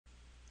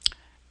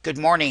Good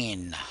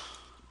morning.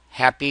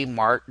 Happy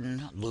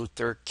Martin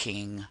Luther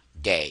King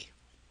Day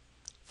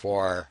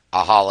for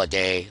a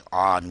holiday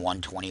on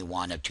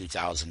 121 of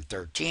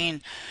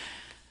 2013.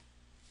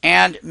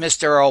 And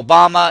Mr.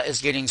 Obama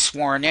is getting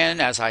sworn in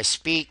as I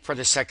speak for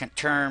the second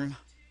term.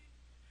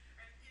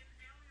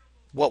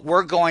 What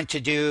we're going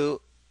to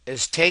do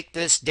is take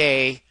this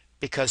day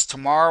because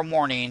tomorrow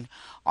morning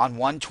on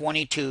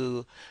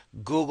 122,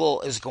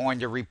 Google is going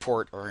to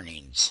report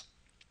earnings.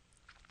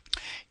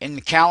 In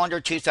the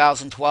calendar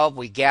 2012,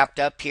 we gapped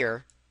up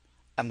here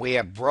and we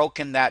have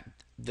broken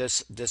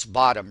this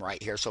bottom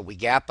right here. So we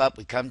gap up,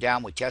 we come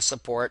down, we test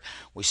support,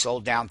 we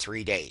sold down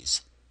 3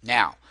 days.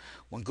 Now,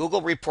 when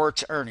Google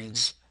reports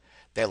earnings,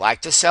 they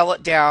like to sell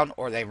it down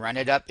or they run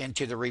it up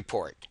into the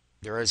report.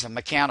 There is a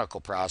mechanical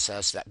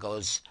process that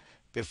goes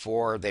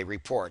before they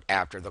report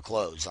after the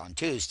close on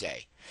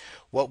Tuesday.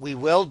 What we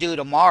will do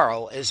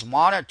tomorrow is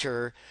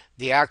monitor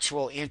the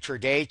actual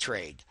intraday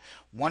trade.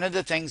 One of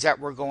the things that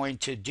we're going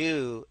to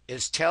do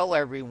is tell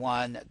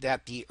everyone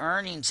that the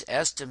earnings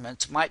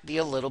estimates might be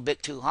a little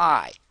bit too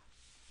high.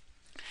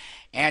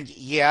 And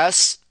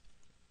yes,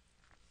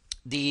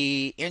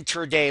 the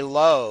intraday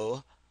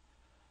low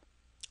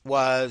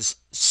was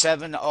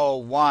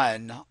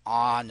 701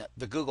 on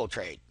the Google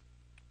trade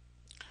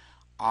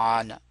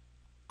on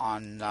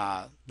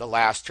the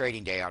last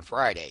trading day on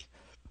Friday.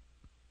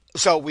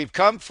 So we've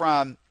come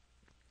from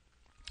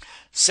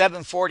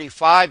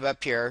 745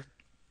 up here.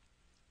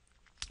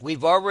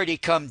 We've already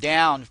come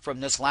down from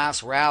this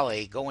last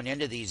rally going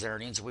into these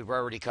earnings. We've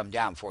already come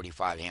down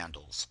 45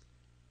 handles.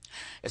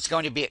 It's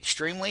going to be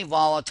extremely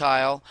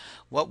volatile.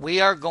 What we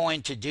are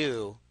going to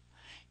do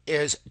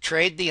is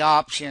trade the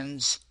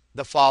options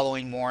the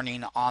following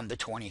morning on the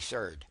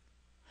 23rd.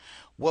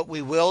 What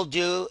we will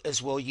do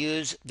is we'll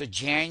use the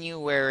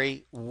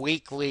January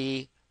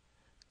weekly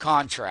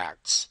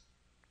contracts.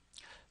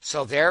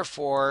 So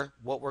therefore,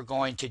 what we're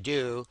going to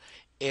do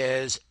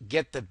is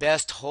get the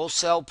best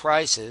wholesale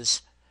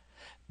prices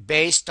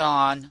based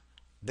on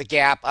the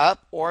gap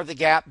up or the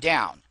gap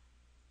down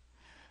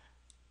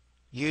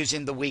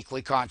using the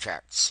weekly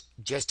contracts.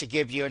 Just to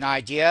give you an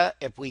idea,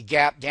 if we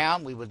gap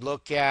down, we would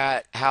look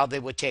at how they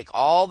would take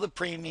all the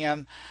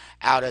premium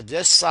out of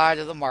this side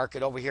of the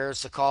market. Over here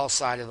is the call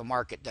side of the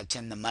market that's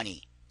in the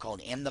money, called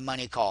in the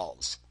money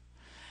calls,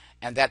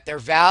 and that their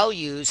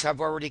values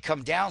have already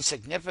come down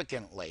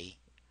significantly.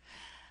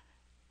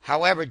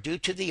 However, due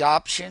to the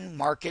option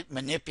market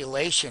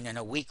manipulation in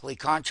a weekly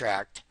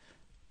contract,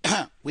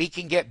 we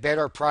can get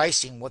better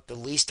pricing with the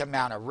least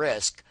amount of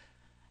risk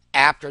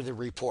after the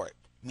report,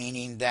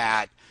 meaning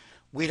that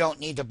we don't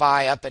need to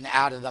buy up and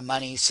out of the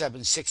money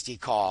 760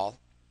 call,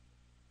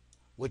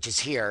 which is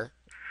here.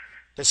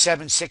 The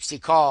 760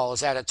 call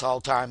is at its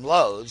all-time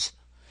lows.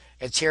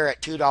 It's here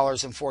at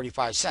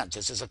 $2.45.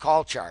 This is a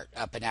call chart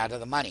up and out of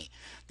the money.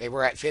 They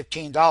were at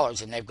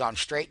 $15 and they've gone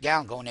straight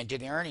down going into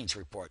the earnings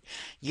report.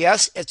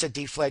 Yes, it's a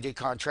deflated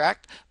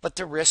contract, but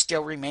the risks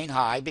still remain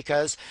high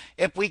because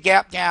if we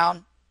gap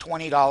down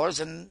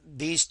 $20 and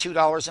these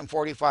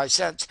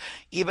 $2.45,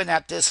 even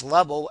at this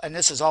level, and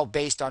this is all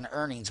based on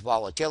earnings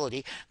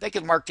volatility, they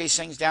can mark these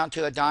things down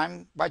to a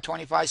dime by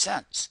 25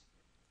 cents.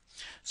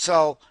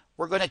 So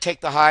we're going to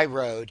take the high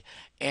road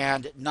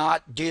and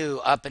not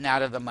do up and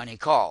out of the money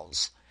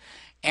calls.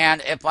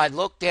 And if I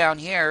look down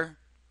here,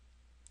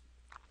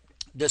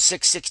 the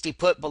 660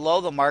 put below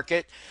the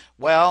market,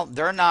 well,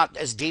 they're not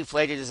as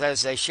deflated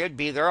as they should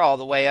be. They're all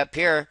the way up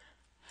here,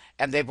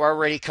 and they've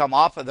already come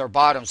off of their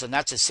bottoms, and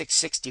that's a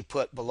 660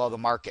 put below the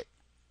market.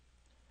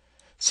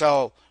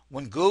 So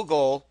when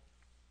Google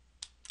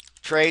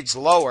trades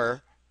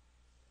lower,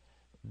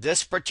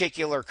 this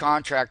particular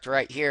contract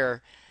right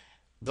here,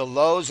 the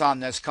lows on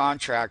this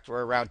contract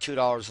were around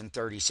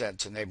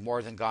 $2.30, and they've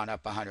more than gone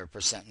up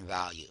 100% in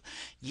value.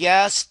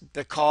 Yes,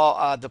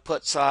 the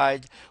put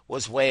side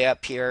was way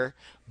up here.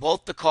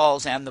 Both the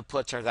calls and the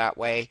puts are that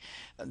way.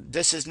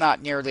 This is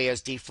not nearly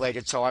as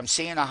deflated, so I'm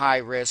seeing a high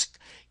risk,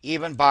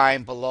 even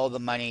buying below the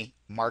money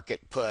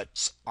market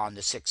puts on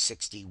the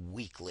 660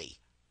 weekly.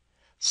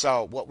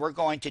 So what we're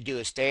going to do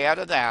is stay out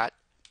of that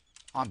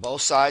on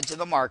both sides of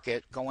the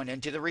market going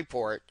into the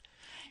report,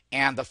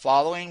 and the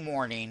following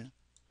morning,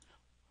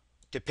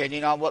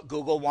 depending on what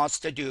Google wants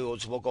to do,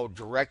 is we'll go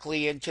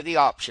directly into the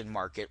option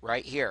market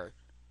right here.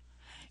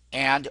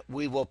 And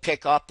we will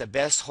pick up the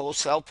best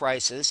wholesale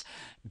prices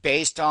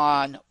based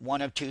on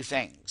one of two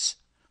things.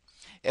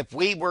 If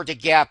we were to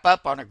gap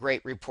up on a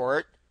great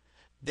report,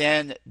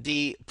 then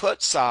the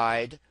put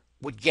side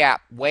would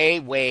gap way,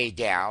 way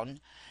down.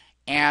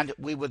 And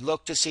we would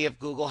look to see if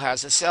Google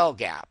has a sell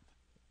gap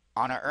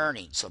on an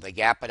earnings. So they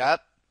gap it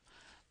up.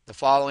 The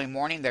following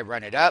morning, they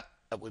run it up.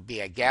 It would be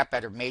a gap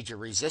at a major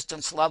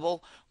resistance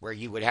level where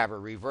you would have a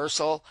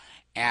reversal,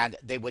 and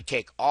they would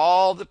take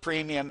all the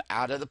premium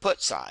out of the put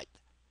side.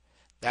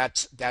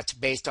 That's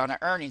based on an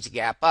earnings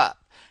gap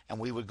up, and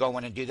we would go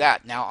in and do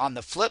that. Now on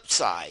the flip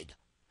side,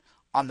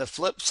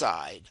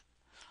 the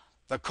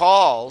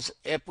calls,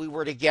 if we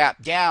were to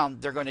gap down,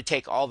 they're going to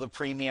take all the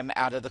premium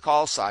out of the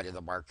call side of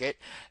the market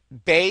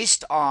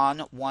based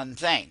on one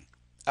thing.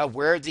 of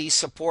where these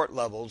support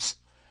levels,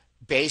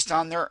 based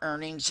on their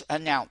earnings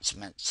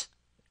announcements,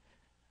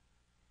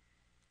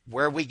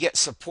 where we get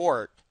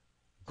support,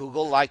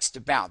 Google likes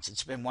to bounce.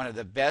 It's been one of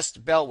the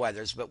best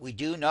bellwethers, but we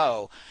do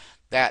know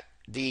that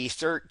the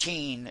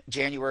 13,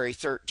 January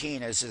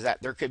 13 is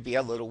that there could be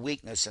a little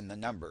weakness in the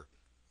number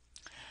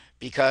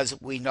because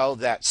we know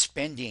that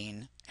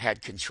spending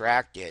had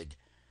contracted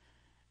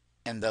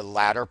in the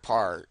latter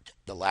part,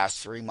 the last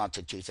 3 months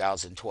of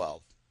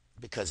 2012,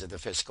 because of the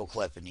fiscal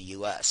cliff in the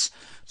US.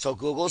 So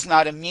Google's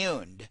not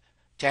immune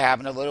to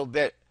having a little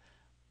bit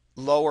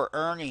lower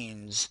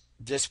earnings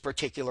this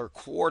particular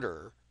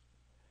quarter,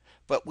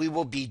 but we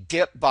will be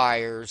dip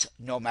buyers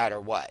no matter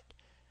what.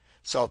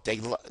 So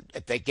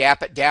if they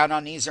gap it down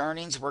on these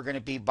earnings, we're going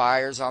to be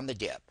buyers on the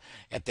dip.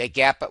 If they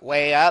gap it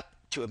way up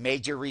to a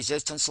major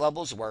resistance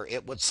levels where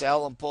it would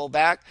sell and pull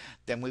back,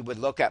 then we would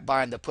look at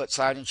buying the put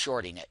side and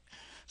shorting it.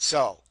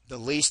 So the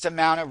least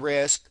amount of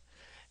risk,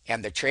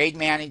 and the trade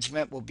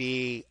management will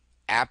be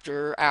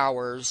after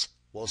hours.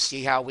 We'll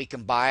see how we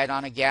can buy it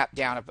on a gap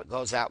down if it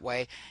goes that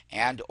way,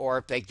 and or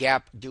if they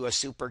do a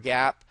super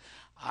gap.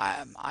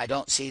 I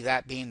don't see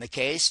that being the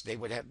case. They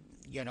would have,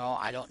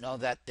 I don't know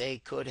that they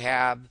could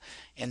have,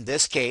 in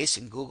this case,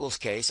 in Google's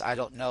case, I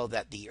don't know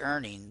that the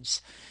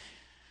earnings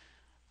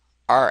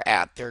are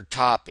at their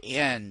top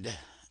end,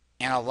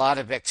 and a lot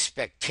of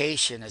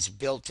expectation is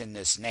built in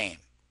this name.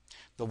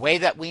 The way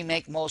that we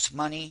make most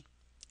money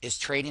is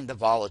trading the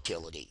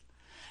volatility.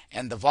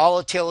 And the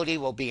volatility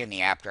will be in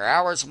the after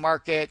hours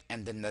market,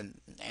 and then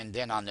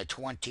on the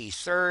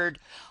 23rd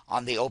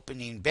on the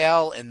opening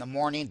bell in the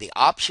morning, the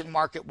option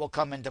market will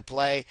come into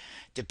play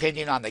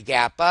depending on the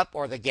gap up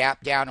or the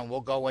gap down, and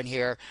we'll go in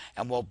here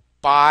and we'll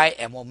buy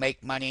and we'll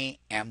make money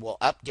and we'll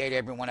update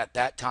everyone at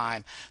that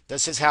time.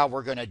 This is how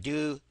we're going to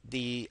do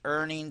the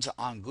earnings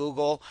on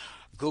Google.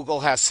 Google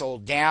has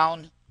sold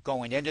down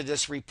going into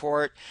this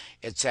report.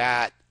 It's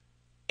at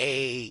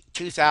a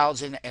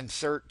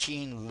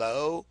 2013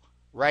 low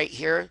right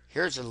here.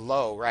 Here's a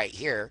low right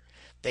here.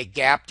 They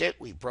gapped it.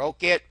 We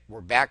broke it.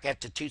 We're back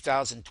at the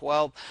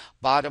 2012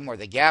 bottom where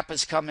the gap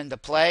has come into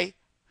play.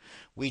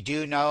 We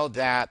do know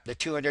that the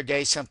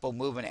 200-day simple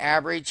moving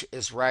average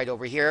is right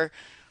over here.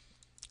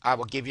 I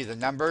will give you the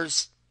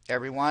numbers,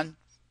 everyone.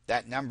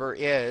 That number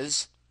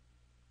is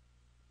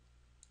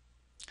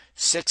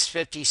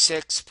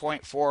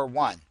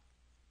 656.41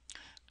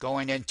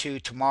 going into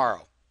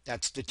tomorrow.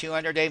 That's the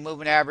 200-day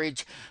moving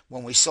average.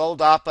 When we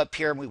sold off up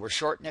here and we were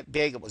shorting it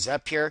big, it was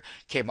up here,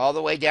 came all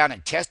the way down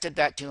and tested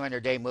that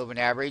 200-day moving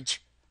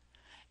average.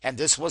 And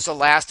this was the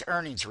last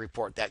earnings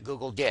report that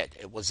Google did.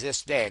 It was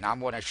this day, and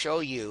I'm going to show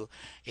you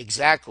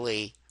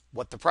exactly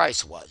what the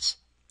price was.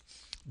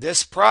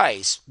 This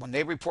price, when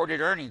they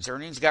reported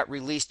earnings got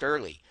released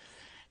early.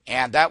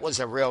 And that was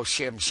a real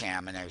shim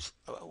sham, and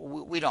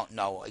we don't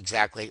know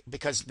exactly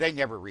because they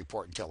never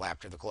report until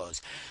after the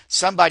close.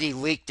 Somebody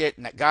leaked it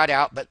and it got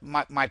out, but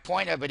my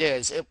point of it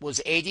is it was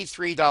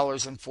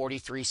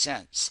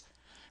 $83.43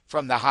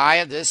 from the high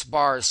of this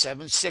bar,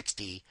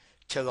 760,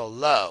 to the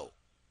low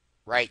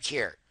right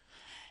here.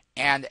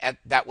 And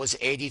that was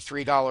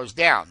 $83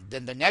 down.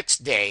 Then the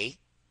next day,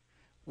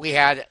 we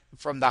had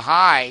from the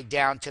high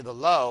down to the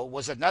low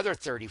was another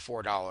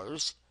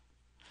 $34.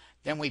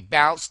 Then we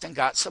bounced and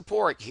got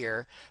support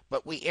here,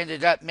 but we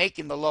ended up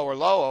making the lower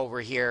low over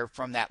here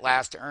from that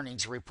last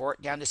earnings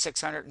report down to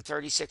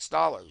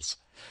 $636,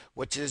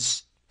 which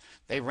is,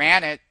 they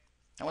ran it,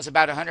 it was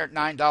about a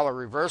 $109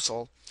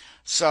 reversal.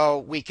 So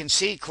we can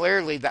see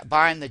clearly that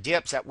buying the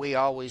dips that we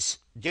always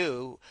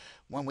do,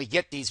 when we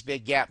get these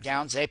big gap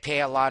downs, they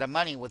pay a lot of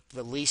money with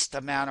the least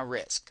amount of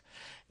risk.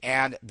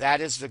 And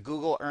that is the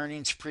Google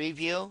earnings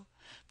preview.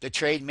 The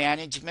trade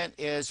management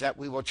is that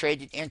we will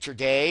trade it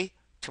intraday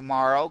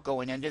tomorrow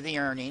going into the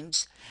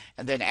earnings,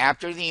 and then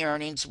after the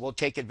earnings we'll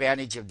take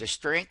advantage of the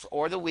strength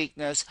or the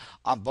weakness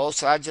on both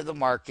sides of the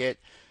market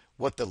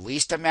with the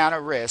least amount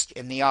of risk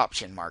in the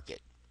option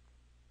market.